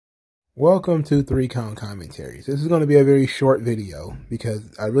Welcome to 3 Count Commentaries. This is going to be a very short video because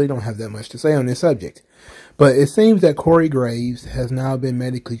I really don't have that much to say on this subject. But it seems that Corey Graves has now been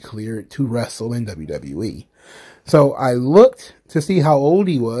medically cleared to wrestle in WWE. So I looked to see how old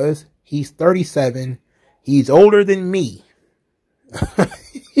he was. He's 37. He's older than me.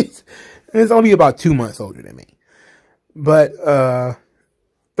 It's only about 2 months older than me. But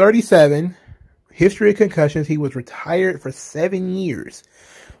 37, history of concussions. He was retired for 7 years.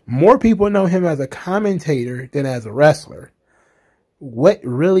 More people know him as a commentator than as a wrestler. What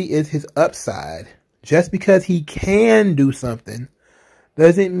really is his upside? Just because he can do something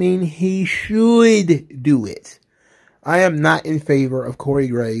doesn't mean he should do it. I am not in favor of Corey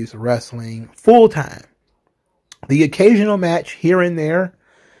Graves wrestling full time. The occasional match here and there,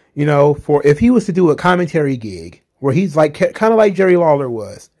 you know, for if he was to do a commentary gig where he's like kind of like Jerry Lawler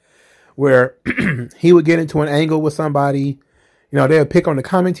was, where he would get into an angle with somebody. You know, they would pick on the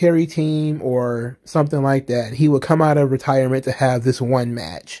commentary team or something like that. He would come out of retirement to have this one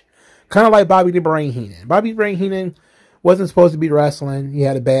match. Kind of like Bobby the Brain Heenan. Bobby the Brain Heenan wasn't supposed to be wrestling. He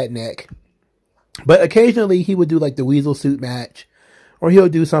had a bad neck. But occasionally he would do like the weasel suit match. Or he'll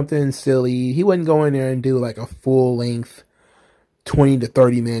do something silly. He wouldn't go in there and do like a full length 20 to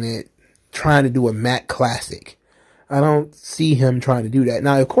 30 minute trying to do a Mac Classic. I don't see him trying to do that.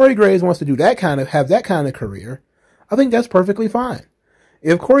 Now, if Corey Graves wants to do that have that kind of career, I think that's perfectly fine.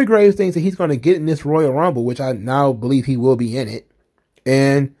 If Corey Graves thinks that he's going to get in this Royal Rumble, which I now believe he will be in it,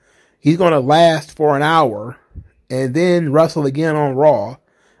 and he's going to last for an hour and then wrestle again on Raw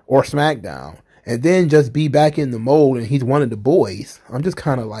or SmackDown and then just be back in the mold and he's one of the boys, I'm just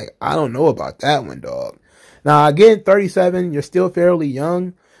kind of like, I don't know about that one, dog. Now, again, 37, you're still fairly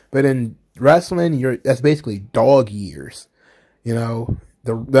young, but in wrestling, that's basically dog years. You know,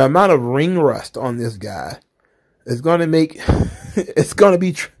 the amount of ring rust on this guy, it's going to make, it's going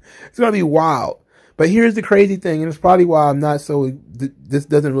to be wild. But here's the crazy thing, and it's probably why I'm not so, this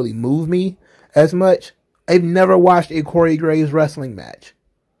doesn't really move me as much. I've never watched a Corey Graves wrestling match.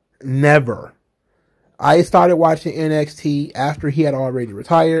 Never. I started watching NXT after he had already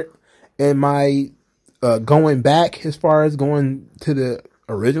retired, and my going back as far as going to the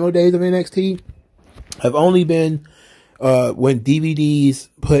original days of NXT have only been when DVDs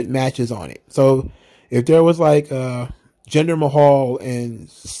put matches on it. So if there was like Jinder Mahal and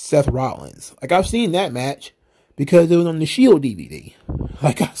Seth Rollins, like I've seen that match because it was on the Shield DVD.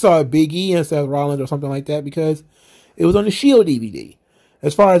 Like I saw Big E and Seth Rollins or something like that because it was on the Shield DVD.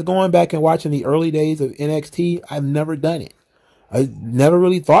 As far as going back and watching the early days of NXT, I've never done it. I never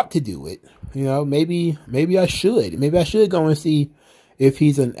really thought to do it. You know, maybe I should. Maybe I should go and see if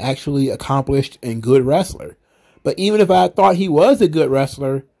he's an actually accomplished and good wrestler. But even if I thought he was a good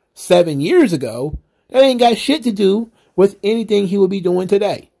wrestler 7 years ago, that ain't got shit to do with anything he would be doing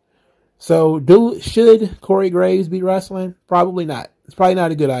today. So, should Corey Graves be wrestling? Probably not. It's probably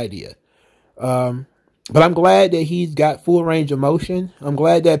not a good idea. But I'm glad that he's got full range of motion. I'm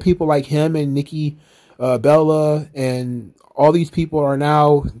glad that people like him and Nikki Bella and all these people are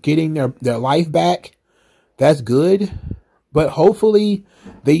now getting their life back. That's good. But hopefully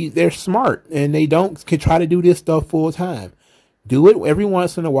they're smart and they can try to do this stuff full time. Do it every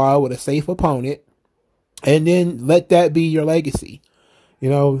once in a while with a safe opponent. And then let that be your legacy.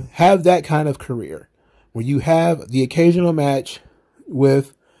 You know, have that kind of career where you have the occasional match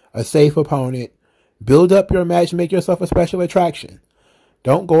with a safe opponent. Build up your match, make yourself a special attraction.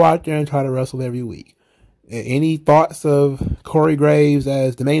 Don't go out there and try to wrestle every week. Any thoughts of Corey Graves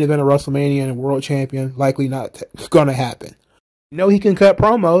as the main event of WrestleMania and world champion? Likely not going to happen. You know, he can cut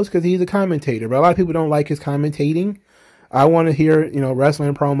promos because he's a commentator, but a lot of people don't like his commentating. I want to hear, you know,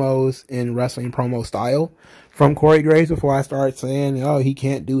 wrestling promos in wrestling promo style from Corey Graves before I start saying, oh, he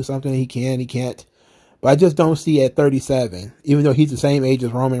can't do something. He can't. But I just don't see at 37, even though he's the same age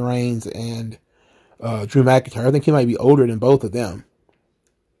as Roman Reigns and Drew McIntyre. I think he might be older than both of them.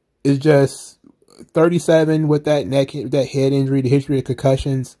 It's just 37 with that head injury, the history of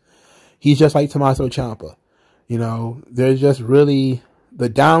concussions. He's just like Tommaso Ciampa. You know, there's just really the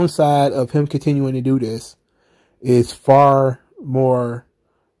downside of him continuing to do this is far more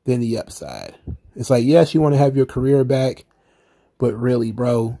than the upside. It's like, yes, you want to have your career back, but really,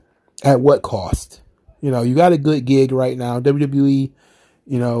 bro, at what cost? You know, you got a good gig right now. WWE,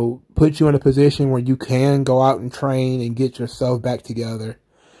 you know, puts you in a position where you can go out and train and get yourself back together.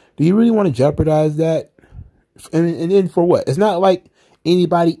 Do you really want to jeopardize that? And then for what? It's not like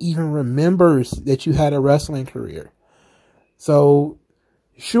anybody even remembers that you had a wrestling career. So,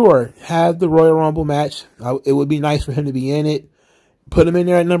 sure, have the Royal Rumble match. It would be nice for him to be in it. Put him in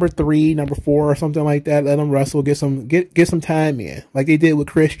there at number 3, number 4, or something like that. Let him wrestle, get some time in, like they did with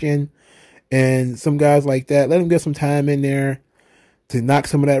Christian and some guys like that, let them get some time in there to knock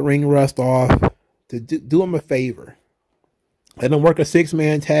some of that ring rust off, to do them a favor. Let them work a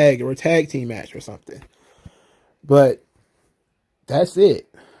 6-man tag or a tag team match or something. But that's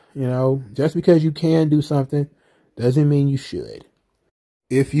it. You know, just because you can do something doesn't mean you should.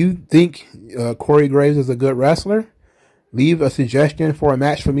 If you think Corey Graves is a good wrestler, leave a suggestion for a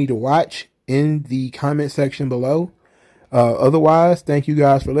match for me to watch in the comment section below. Otherwise, thank you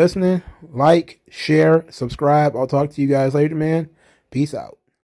guys for listening. Like, share, subscribe. I'll talk to you guys later, man. Peace out.